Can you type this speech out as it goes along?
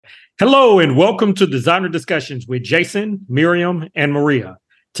Hello and welcome to Designer Discussions with Jason, Miriam, and Maria.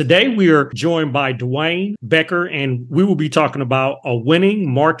 Today we are joined by Duane, Becker, and we will be talking about a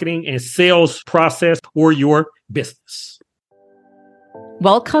winning marketing and sales process for your business.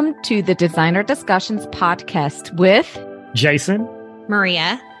 Welcome to the Designer Discussions podcast with Jason,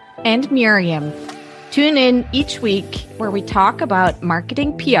 Maria, and Miriam. Tune in each week where we talk about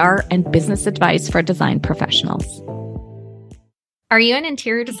marketing, PR, and business advice for design professionals. Are you an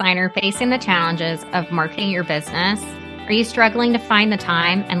interior designer facing the challenges of marketing your business? Are you struggling to find the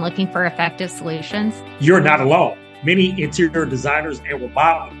time and looking for effective solutions? You're not alone. Many interior designers and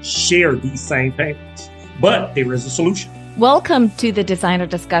remodelers share these same pains, but there is a solution. Welcome to the Designer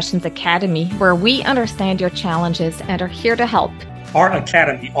Discussions Academy, where we understand your challenges and are here to help. Our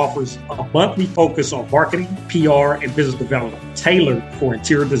academy offers a monthly focus on marketing, PR, and business development tailored for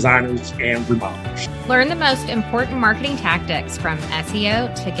interior designers and remodelers. Learn the most important marketing tactics from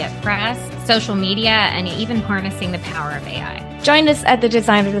SEO to get press, social media, and even harnessing the power of AI. Join us at the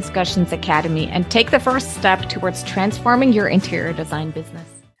Designer Discussions Academy and take the first step towards transforming your interior design business.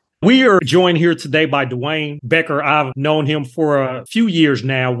 We are joined here today by Duane Becker. I've known him for a few years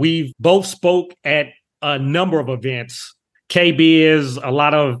now. We've both spoke at a number of events. KBIS, a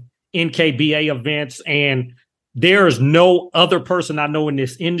lot of NKBA events, and there's no other person I know in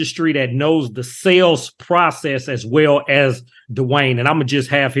this industry that knows the sales process as well as Duane. And I'm going to just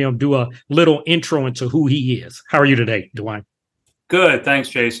have him do a little intro into who he is. How are you today, Duane? Good. Thanks,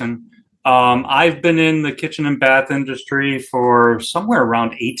 Jason. I've been in the kitchen and bath industry for somewhere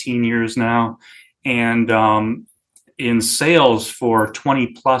around 18 years now. And in sales for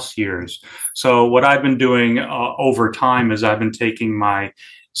 20 plus years. So what I've been doing over time is I've been taking my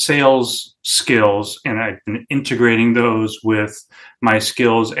sales skills and I've been integrating those with my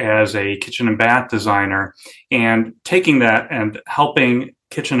skills as a kitchen and bath designer and taking that and helping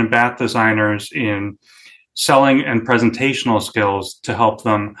kitchen and bath designers in selling and presentational skills to help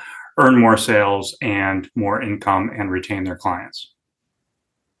them earn more sales and more income and retain their clients.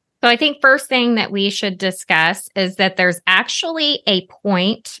 So I think first thing that we should discuss is that there's actually a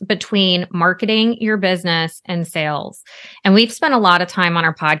point between marketing your business and sales. And we've spent a lot of time on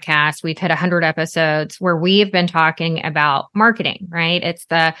our podcast. We've hit 100 episodes where we've been talking about marketing, right? It's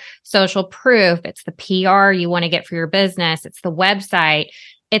the social proof. It's the PR you want to get for your business. It's the website.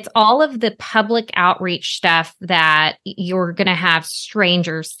 It's all of the public outreach stuff that you're going to have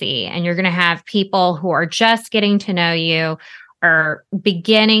strangers see, and you're going to have people who are just getting to know you, are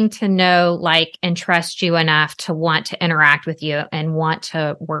beginning to know, like, and trust you enough to want to interact with you and want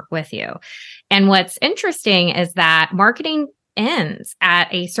to work with you. And what's interesting is that marketing ends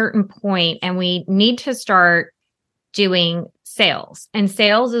at a certain point, and we need to start doing sales. And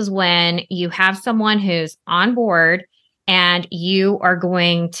sales is when you have someone who's on board and you are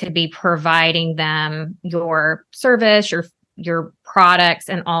going to be providing them your service, your products,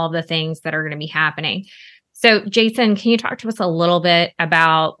 and all of the things that are going to be happening. So, Jason, can you talk to us a little bit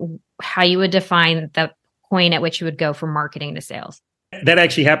about how you would define the point at which you would go from marketing to sales? That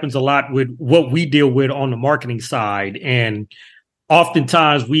actually happens a lot with what we deal with on the marketing side. And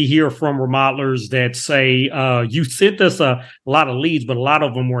oftentimes we hear from remodelers that say, you sent us a lot of leads, but a lot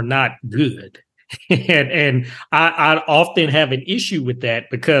of them were not good. and I often have an issue with that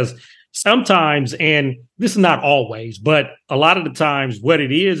because sometimes, and this is not always, but a lot of the times what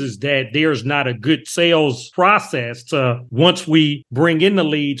it is that there's not a good sales process to, once we bring in the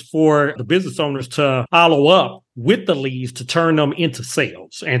leads, for the business owners to follow up with the leads to turn them into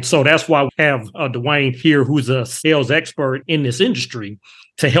sales. And so that's why we have Duane here, who's a sales expert in this industry,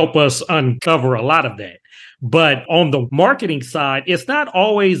 to help us uncover a lot of that. But on the marketing side, it's not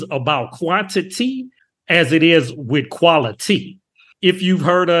always about quantity as it is with quality. If you've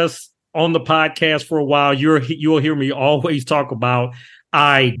heard us on the podcast for a while, you'll hear me always talk about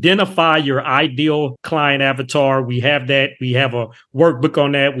identify your ideal client avatar. We have that. We have a workbook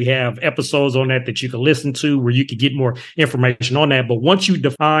on that. We have episodes on that you can listen to where you can get more information on that. But once you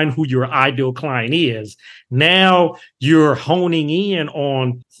define who your ideal client is, now you're honing in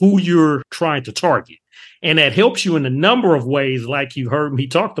on who you're trying to target. And that helps you in a number of ways, like you heard me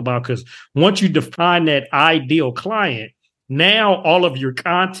talk about, because once you define that ideal client, now all of your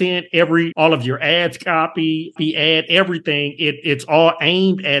content, all of your ads copy, the ad, everything, it's all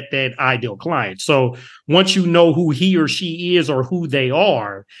aimed at that ideal client. So once you know who he or she is or who they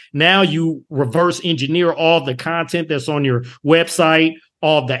are, now you reverse engineer all the content that's on your website,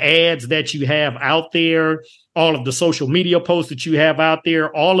 all the ads that you have out there, all of the social media posts that you have out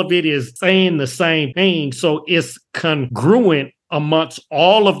there. All of it is saying the same thing. So it's congruent amongst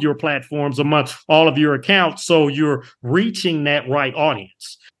all of your platforms, amongst all of your accounts. So you're reaching that right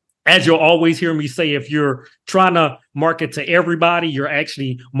audience. as you'll always hear me say, if you're trying to market to everybody, you're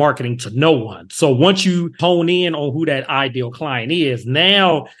actually marketing to no one. So once you hone in on who that ideal client is,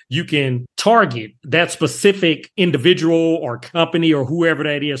 now you can target that specific individual or company or whoever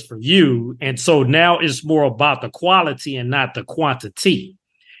that is for you. And so now it's more about the quality and not the quantity.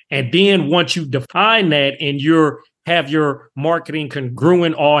 And then once you define that and have your marketing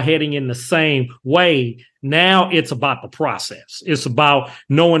congruent, all heading in the same way, now it's about the process. It's about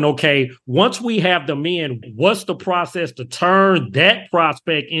knowing, okay, once we have them in, what's the process to turn that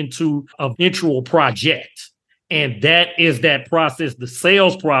prospect into an eventual project? And that is that process, the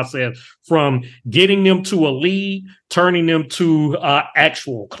sales process, from getting them to a lead, turning them to an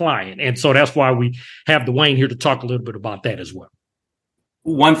actual client. And so that's why we have Duane here to talk a little bit about that as well.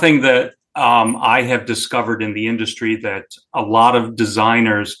 One thing that I have discovered in the industry that a lot of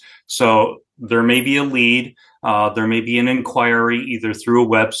designers, so there may be a lead, there may be an inquiry either through a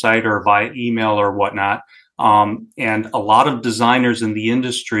website or via email or whatnot. And a lot of designers in the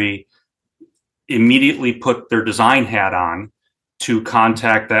industry immediately put their design hat on to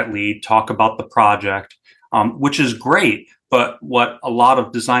contact that lead, talk about the project, which is great. But what a lot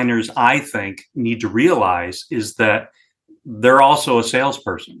of designers, I think, need to realize is that they're also a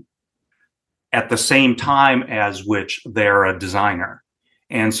salesperson at the same time as which they're a designer.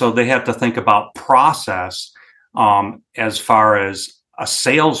 And so they have to think about process as far as a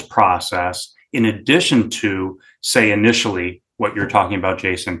sales process, in addition to, say, initially what you're talking about,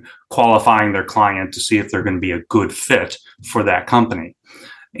 Jason, qualifying their client to see if they're going to be a good fit for that company.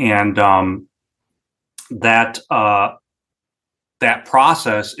 And that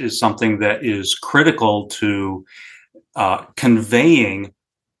process is something that is critical to conveying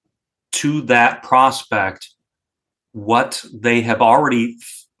to that prospect what they have already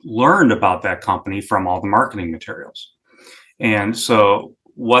learned about that company from all the marketing materials. And so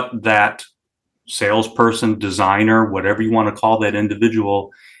what that salesperson, designer, whatever you want to call that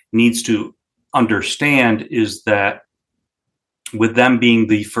individual, needs to understand is that with them being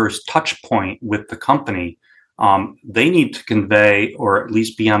the first touch point with the company, they need to convey or at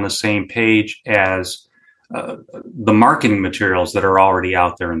least be on the same page as the marketing materials that are already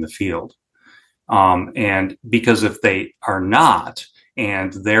out there in the field. And because if they are not,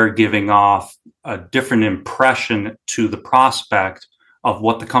 and they're giving off a different impression to the prospect of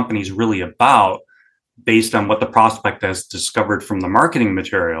what the company is really about, based on what the prospect has discovered from the marketing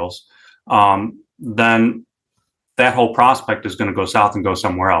materials, then that whole prospect is going to go south and go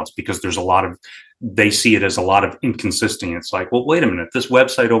somewhere else, because they see it as a lot of inconsistency. It's like, well, wait a minute, this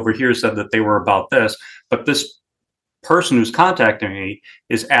website over here said that they were about this, but this person who's contacting me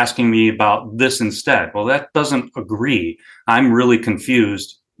is asking me about this instead. Well, that doesn't agree. I'm really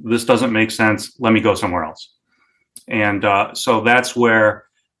confused. This doesn't make sense. Let me go somewhere else. And so that's where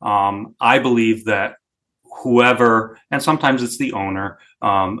I believe that whoever, and sometimes it's the owner,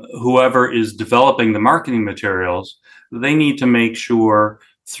 whoever is developing the marketing materials, they need to make sure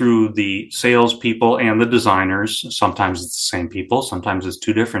through the salespeople and the designers, sometimes it's the same people, sometimes it's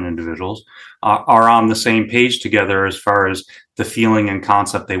two different individuals, are on the same page together as far as the feeling and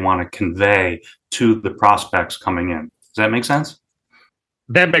concept they want to convey to the prospects coming in. Does that make sense?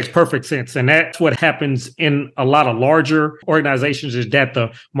 That makes perfect sense. And that's what happens in a lot of larger organizations, is that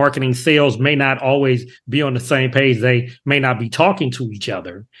the marketing sales may not always be on the same page. They may not be talking to each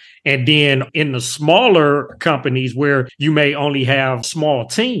other. And then in the smaller companies where you may only have a small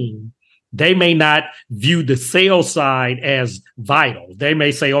team, they may not view the sales side as vital. They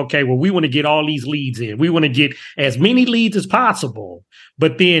may say, okay, well, we want to get all these leads in. We want to get as many leads as possible,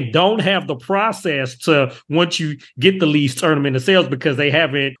 but then don't have the process to, once you get the leads, turn them into sales, because they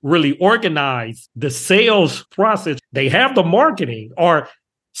haven't really organized the sales process. They have the marketing, or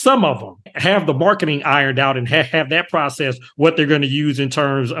some of them have the marketing ironed out and have that process, what they're going to use in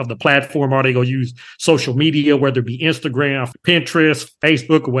terms of the platform. Are they going to use social media, whether it be Instagram, Pinterest,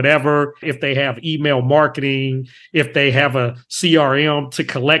 Facebook, or whatever? If they have email marketing, if they have a CRM to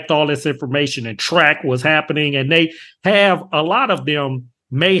collect all this information and track what's happening. And they have, a lot of them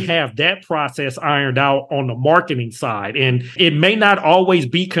may have that process ironed out on the marketing side. And it may not always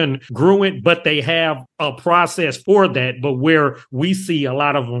be congruent, but they have a process for that. But where we see a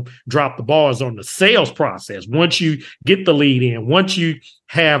lot of them drop the ball is on the sales process. Once you get the lead in, once you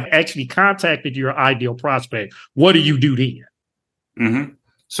have actually contacted your ideal prospect, what do you do then? Mm-hmm.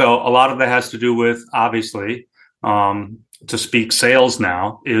 So a lot of that has to do with, obviously, to speak sales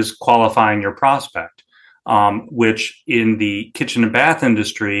now, is qualifying your prospect. Which in the kitchen and bath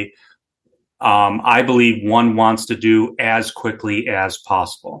industry, I believe one wants to do as quickly as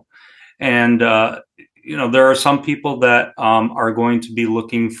possible. And there are some people that are going to be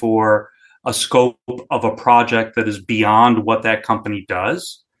looking for a scope of a project that is beyond what that company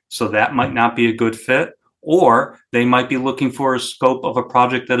does. So that might not be a good fit. Or they might be looking for a scope of a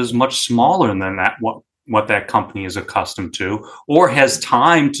project that is much smaller than that, what that company is accustomed to, or has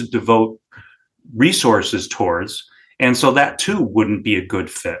time to devote resources towards. And so that too wouldn't be a good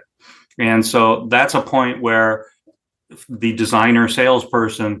fit. And so that's a point where the designer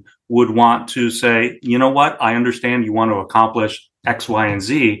salesperson would want to say, you know what, I understand you want to accomplish X, Y, and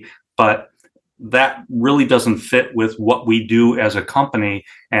Z, but that really doesn't fit with what we do as a company.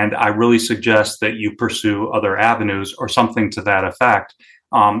 And I really suggest that you pursue other avenues or something to that effect.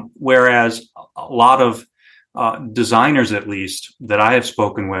 Whereas a lot of designers, at least that I have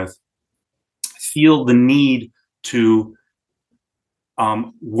spoken with, feel the need to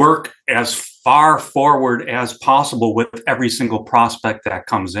work as far forward as possible with every single prospect that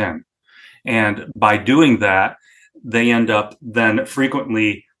comes in. And by doing that, they end up then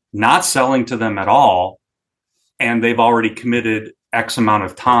frequently not selling to them at all. And they've already committed X amount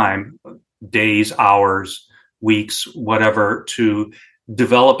of time, days, hours, weeks, whatever, to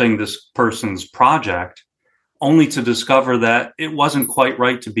developing this person's project, only to discover that it wasn't quite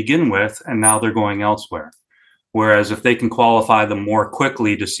right to begin with. And now they're going elsewhere. Whereas if they can qualify them more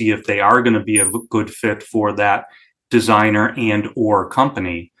quickly to see if they are going to be a good fit for that designer and or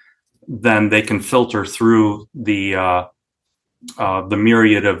company, then they can filter through the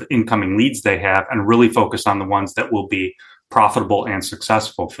myriad of incoming leads they have and really focus on the ones that will be profitable and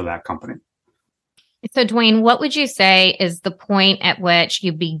successful for that company. So, Duane, what would you say is the point at which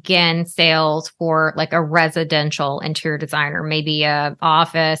you begin sales for like a residential interior designer, maybe a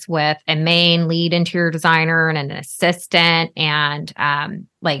office with a main lead interior designer and an assistant and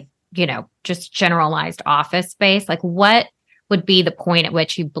just generalized office space? Like, what would be the point at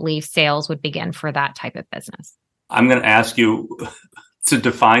which you believe sales would begin for that type of business? I'm going to ask you to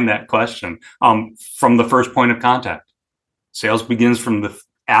define that question from the first point of contact. Sales begins from the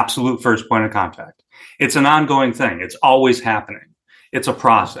absolute first point of contact. It's an ongoing thing. It's always happening. It's a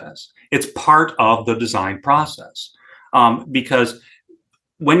process. It's part of the design process. Because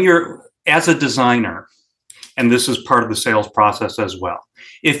when you're, as a designer, and this is part of the sales process as well,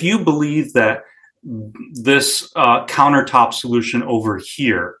 if you believe that this countertop solution over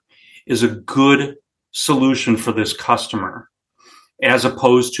here is a good solution for this customer, as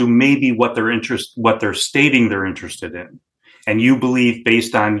opposed to maybe what they're stating they're interested in, and you believe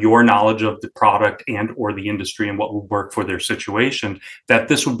based on your knowledge of the product and or the industry and what would work for their situation, that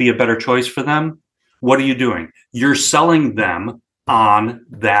this would be a better choice for them, what are you doing? You're selling them on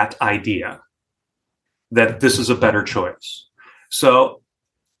that idea that this is a better choice. So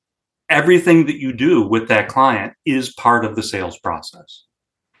everything that you do with that client is part of the sales process.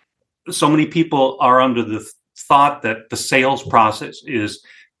 So many people are under the thought that the sales process is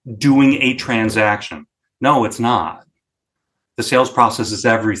doing a transaction. No, it's not. The sales process is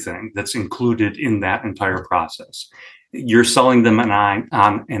everything that's included in that entire process. You're selling them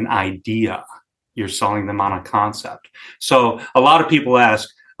on an idea. You're selling them on a concept. So a lot of people ask,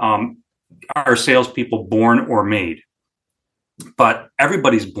 are salespeople born or made? But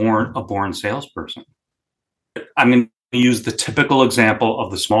everybody's a born salesperson. I'm going to use the typical example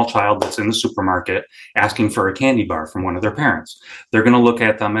of the small child that's in the supermarket asking for a candy bar from one of their parents. They're going to look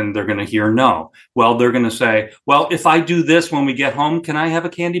at them and they're going to hear no. Well, they're going to say, well, if I do this when we get home, can I have a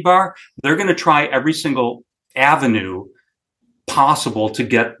candy bar? They're going to try every single avenue possible to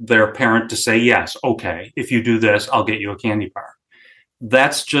get their parent to say, yes, okay, if you do this, I'll get you a candy bar.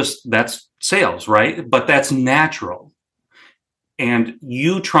 That's sales, right? But that's natural. And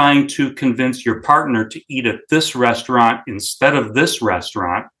you trying to convince your partner to eat at this restaurant instead of this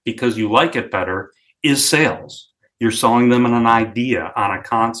restaurant because you like it better is sales. You're selling them on an idea, on a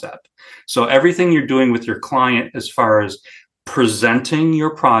concept. So everything you're doing with your client as far as presenting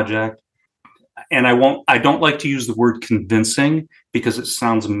your project, and I don't like to use the word convincing because it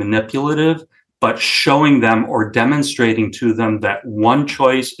sounds manipulative, but showing them or demonstrating to them that one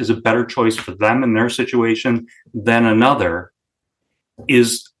choice is a better choice for them in their situation than another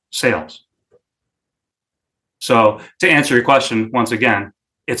is sales. So to answer your question, once again,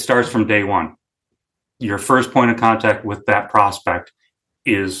 it starts from day one. Your first point of contact with that prospect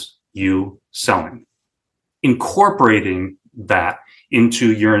is you selling, incorporating that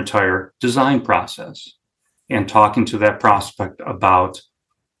into your entire design process and talking to that prospect about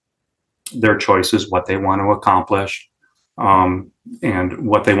their choices, what they want to accomplish, and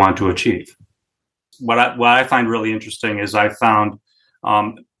what they want to achieve. What I find really interesting is I found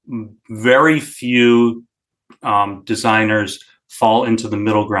very few designers fall into the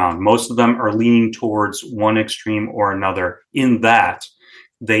middle ground. Most of them are leaning towards one extreme or another, in that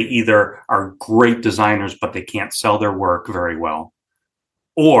they either are great designers, but they can't sell their work very well,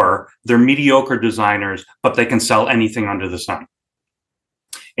 or they're mediocre designers, but they can sell anything under the sun.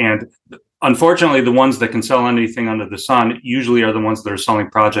 And unfortunately, the ones that can sell anything under the sun usually are the ones that are selling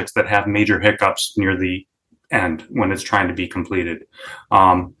projects that have major hiccups near the end when it's trying to be completed.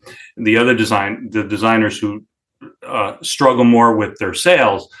 The designers who struggle more with their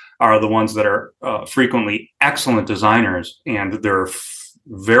sales are the ones that are frequently excellent designers, and there are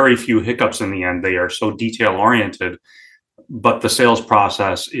very few hiccups in the end. They are so detail oriented, but the sales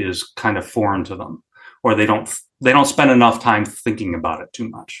process is kind of foreign to them, or they don't spend enough time thinking about it too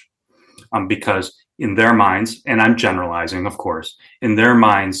much, because in their minds, and I'm generalizing, of course, in their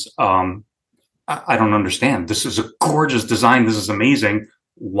minds, I don't understand. This is a gorgeous design. This is amazing.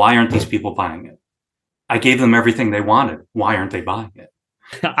 Why aren't these people buying it? I gave them everything they wanted. Why aren't they buying it?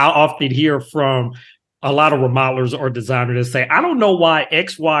 I often hear from a lot of remodelers or designers that say, I don't know why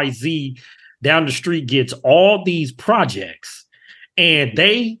XYZ down the street gets all these projects and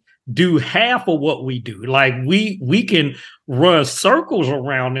they do half of what we do. Like we can run circles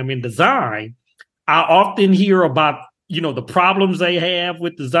around them in design. I often hear about, the problems they have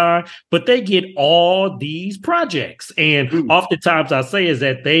with design, but they get all these projects. And oftentimes I say is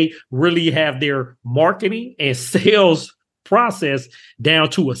that they really have their marketing and sales process down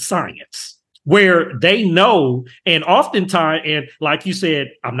to a science, where they know, and oftentimes, and like you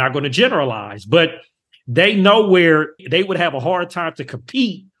said, I'm not going to generalize, but they know where they would have a hard time to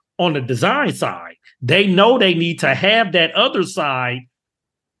compete on the design side. They know they need to have that other side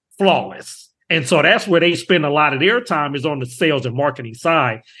flawless. And so that's where they spend a lot of their time, is on the sales and marketing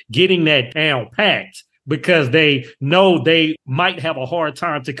side, getting that down packed, because they know they might have a hard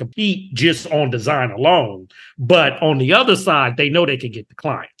time to compete just on design alone. But on the other side, they know they can get the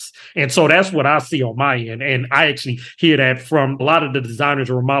clients. And so that's what I see on my end. And I actually hear that from a lot of the designers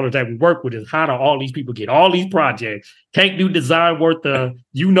or remodelers that we work with, is how do all these people get all these projects, can't do design worth the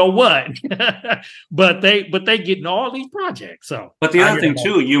what, but they getting all these projects. So, but the other thing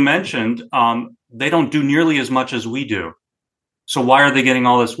too, you mentioned, they don't do nearly as much as we do. So why are they getting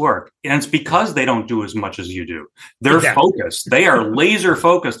all this work? And it's because they don't do as much as you do. They're focused. They are laser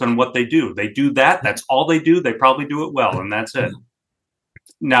focused on what they do. They do that. That's all they do. They probably do it well, and that's it.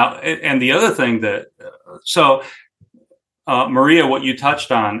 Now, and the other thing Maria, what you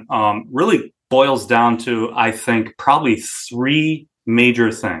touched on really boils down to, I think, probably three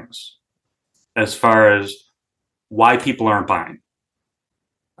major things as far as why people aren't buying.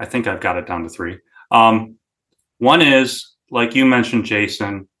 I think I've got it down to three. One is, like you mentioned,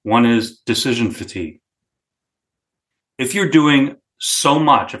 Jason, one is decision fatigue. If you're doing so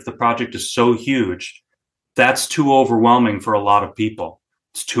much, if the project is so huge, that's too overwhelming for a lot of people.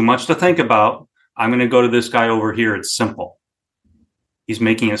 It's too much to think about. I'm going to go to this guy over here. It's simple. He's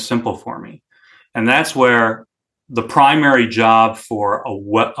making it simple for me. And that's where the primary job for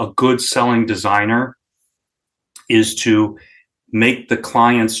a good selling designer is to make the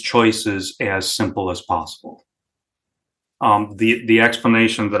client's choices as simple as possible. The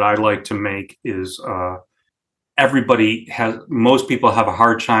explanation that I like to make is most people have a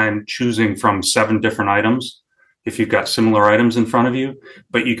hard time choosing from 7 different items if you've got similar items in front of you,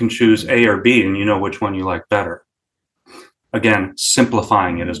 but you can choose A or B and you know which one you like better. Again,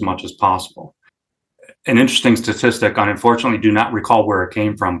 simplifying it as much as possible. An interesting statistic, I unfortunately do not recall where it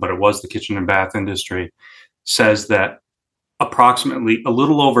came from, but it was the kitchen and bath industry, says that approximately a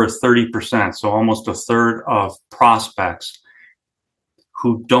little over 30%, so almost a third of prospects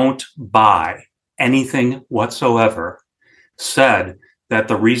who don't buy anything whatsoever, said that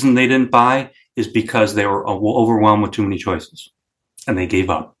the reason they didn't buy is because they were overwhelmed with too many choices and they gave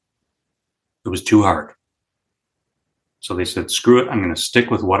up. It was too hard. So they said, screw it, I'm going to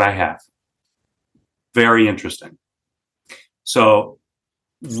stick with what I have. Very interesting. So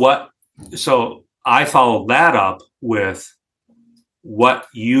I followed that up with, what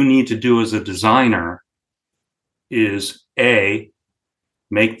you need to do as a designer is A,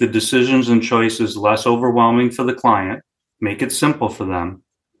 make the decisions and choices less overwhelming for the client, make it simple for them.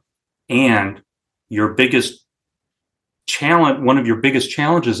 And your biggest challenge, one of your biggest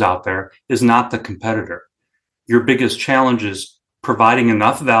challenges out there, is not the competitor. Your biggest challenge is providing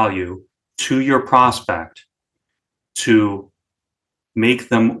enough value to your prospect to make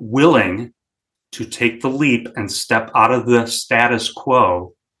them willing to take the leap and step out of the status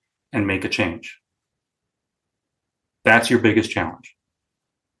quo and make a change. That's your biggest challenge.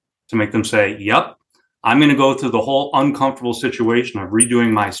 To make them say, yep, I'm going to go through the whole uncomfortable situation of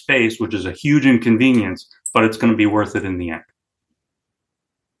redoing my space, which is a huge inconvenience, but it's going to be worth it in the end.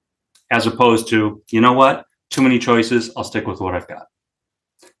 as opposed to, you know what, too many choices, I'll stick with what I've got.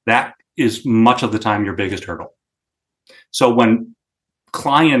 That is much of the time your biggest hurdle. So when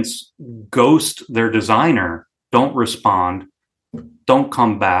clients ghost their designer, don't respond, don't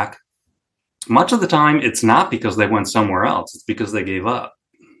come back, much of the time it's not because they went somewhere else, it's because they gave up.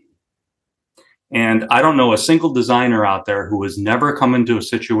 And I don't know a single designer out there who has never come into a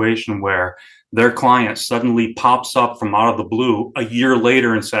situation where their client suddenly pops up from out of the blue a year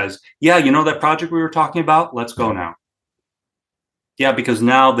later and says, yeah, you know that project we were talking about? Let's go now. Yeah, because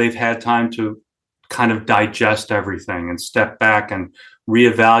now they've had time to kind of digest everything and step back and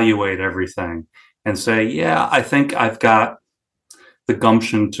reevaluate everything and say, yeah, I think I've got the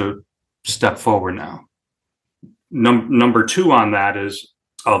gumption to step forward now. Number two on that is,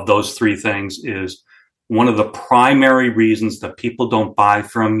 of those three things, is one of the primary reasons that people don't buy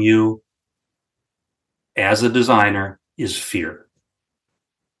from you as a designer is fear.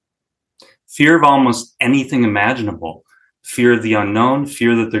 Fear of almost anything imaginable. Fear of the unknown,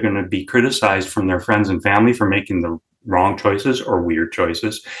 fear that they're going to be criticized from their friends and family for making the wrong choices or weird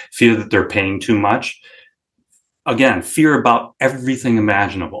choices, fear that they're paying too much. Again, fear about everything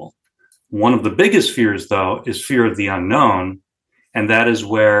imaginable. One of the biggest fears, though, is fear of the unknown. And that is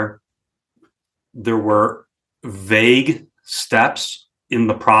where there were vague steps in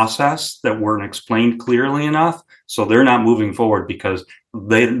the process that weren't explained clearly enough. So they're not moving forward because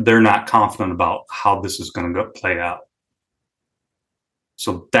they're not confident about how this is going to play out.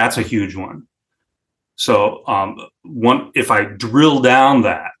 So that's a huge one. So if I drill down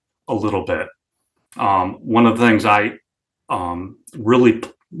that a little bit, one of the things I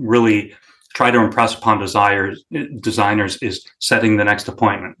really try to impress upon designers is setting the next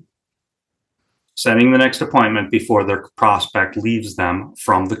appointment. Setting the next appointment before their prospect leaves them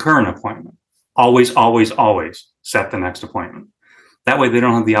from the current appointment. Always, always, always set the next appointment. That way they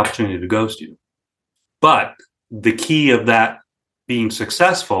don't have the opportunity to ghost you. But the key of that being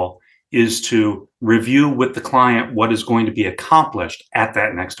successful is to review with the client what is going to be accomplished at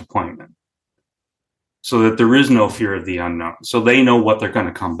that next appointment, so that there is no fear of the unknown, so they know what they're going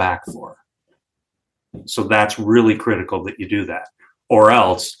to come back for. So that's really critical that you do that, or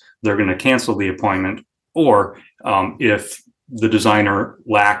else they're going to cancel the appointment, or if the designer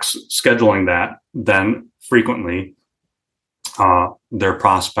lacks scheduling that, then frequently their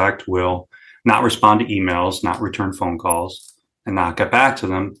prospect will not respond to emails, not return phone calls, and not get back to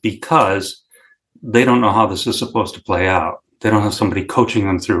them because they don't know how this is supposed to play out. They don't have somebody coaching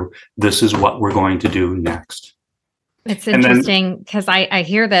them through, this is what we're going to do next. It's interesting because I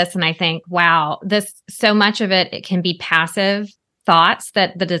hear this and I think, wow, so much of it can be passive thoughts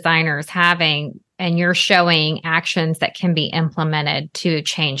that the designer is having, and you're showing actions that can be implemented to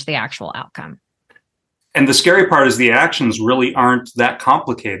change the actual outcome. And the scary part is the actions really aren't that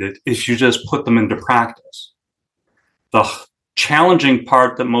complicated if you just put them into practice. The challenging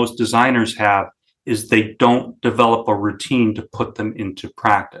part that most designers have is they don't develop a routine to put them into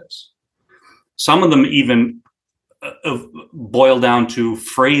practice. Some of them even boil down to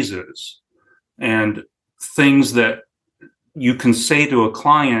phrases and things that you can say to a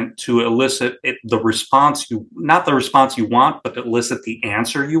client to elicit the response not the response you want, but elicit the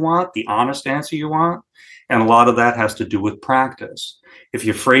answer you want, the honest answer you want. And a lot of that has to do with practice. If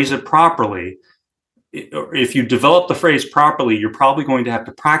you phrase it properly, if you develop the phrase properly, you're probably going to have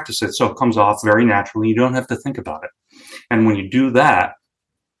to practice it so it comes off very naturally. You don't have to think about it. And when you do that,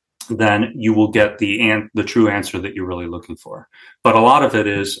 then you will get the true answer that you're really looking for. But a lot of it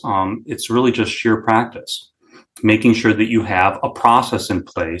is, it's really just sheer practice, making sure that you have a process in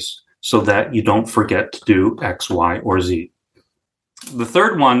place so that you don't forget to do X, Y, or Z. The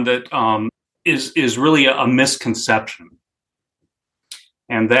third one that is really a misconception,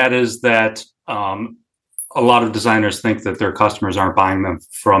 and that is that a lot of designers think that their customers aren't buying them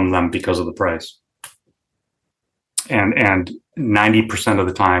from them because of the price. And 90% of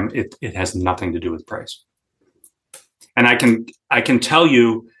the time, it has nothing to do with price. And I can tell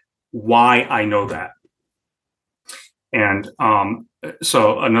you why I know that. And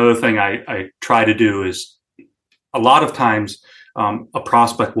so another thing I try to do is, a lot of times a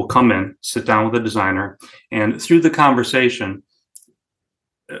prospect will come in, sit down with a designer, and through the conversation,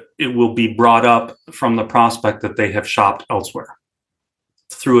 it will be brought up from the prospect that they have shopped elsewhere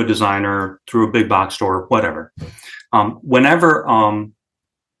through a designer, through a big box store, whatever. Whenever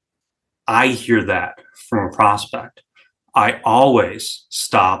I hear that from a prospect, I always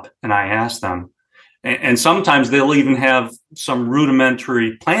stop and I ask them, and sometimes they'll even have some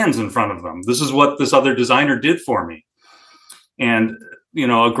rudimentary plans in front of them. This is what this other designer did for me. And,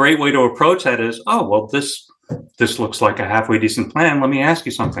 a great way to approach that is, oh, well, this this looks like a halfway decent plan. Let me ask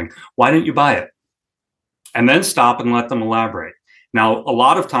you something. Why didn't you buy it? And then stop and let them elaborate. Now, a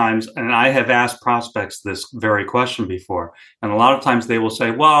lot of times, and I have asked prospects this very question before, and a lot of times they will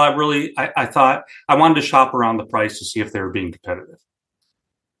say, well, I thought I wanted to shop around the price to see if they were being competitive.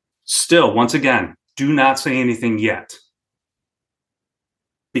 Still, once again, do not say anything yet,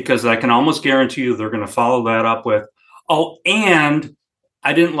 because I can almost guarantee you they're going to follow that up with, oh, and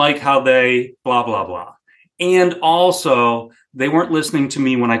I didn't like how they blah, blah, blah. And also, they weren't listening to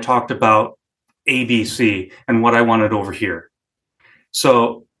me when I talked about ABC and what I wanted over here.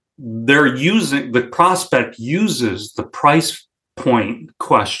 So the prospect uses the price point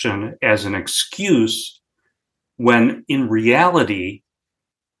question as an excuse when in reality,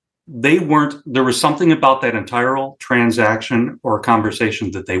 there was something about that entire transaction or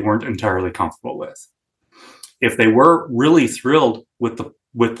conversation that they weren't entirely comfortable with. If they were really thrilled with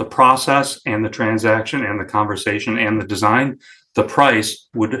the process and the transaction and the conversation and the design, the price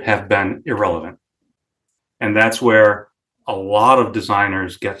would have been irrelevant. And that's where a lot of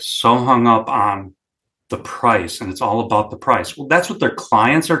designers get so hung up on the price, and it's all about the price. Well, that's what their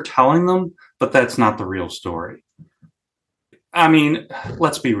clients are telling them, but that's not the real story. I mean,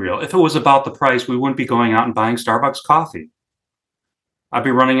 let's be real. If it was about the price, we wouldn't be going out and buying Starbucks coffee. I'd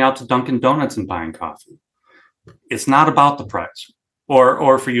be running out to Dunkin' Donuts and buying coffee. It's not about the price.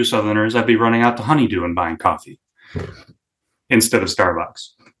 Or for you Southerners, I'd be running out to Honeydew and buying coffee instead of Starbucks.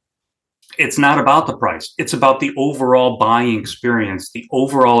 It's not about the price. It's about the overall buying experience,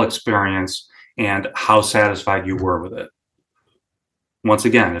 and how satisfied you were with it. Once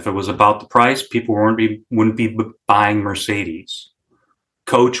again, if it was about the price, people wouldn't be buying Mercedes.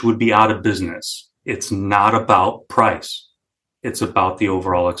 Coach would be out of business. It's not about price. It's about the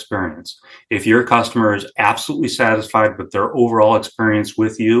overall experience. If your customer is absolutely satisfied with their overall experience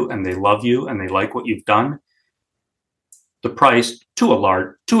with you, and they love you and they like what you've done, the price to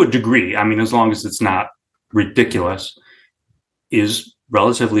a degree, I mean, as long as it's not ridiculous, is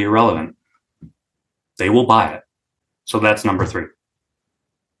relatively irrelevant. They will buy it. So that's number 3,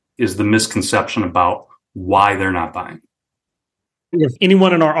 is the misconception about why they're not buying. If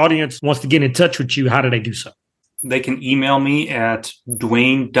anyone in our audience wants to get in touch with you, how do they do so? They can email me at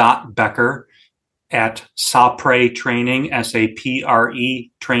duane.becker@sapretraining,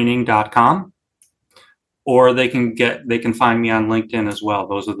 SAPRE training.com. Or they can find me on LinkedIn as well.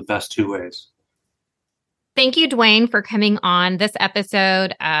 Those are the best 2 ways. Thank you, Duane, for coming on this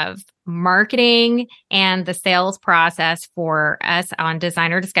episode of marketing and the sales process for us on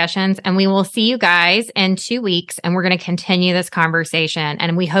Designer Discussions. And we will see you guys in 2 weeks, and we're going to continue this conversation.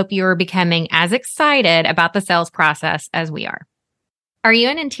 And we hope you are becoming as excited about the sales process as we are. Are you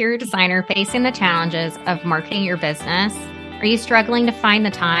an interior designer facing the challenges of marketing your business? Are you struggling to find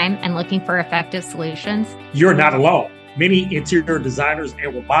the time and looking for effective solutions? You're not alone. Many interior designers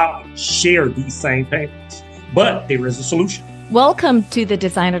and remodelers share these same pains, but there is a solution. Welcome to the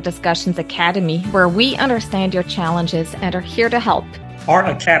Designer Discussions Academy, where we understand your challenges and are here to help. Our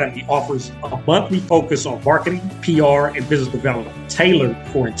academy offers a monthly focus on marketing, PR, and business development tailored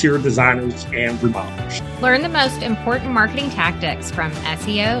for interior designers and remodelers. Learn the most important marketing tactics from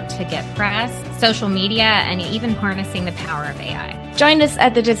SEO to get press, social media, and even harnessing the power of AI. Join us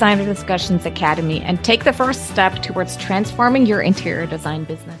at the Designer Discussions Academy and take the first step towards transforming your interior design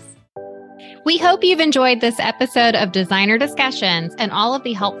business. We hope you've enjoyed this episode of Designer Discussions and all of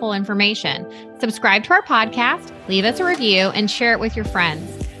the helpful information. Subscribe to our podcast, leave us a review, and share it with your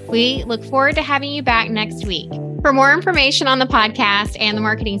friends. We look forward to having you back next week. For more information on the podcast and the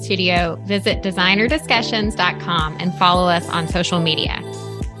marketing studio, visit designerdiscussions.com and follow us on social media.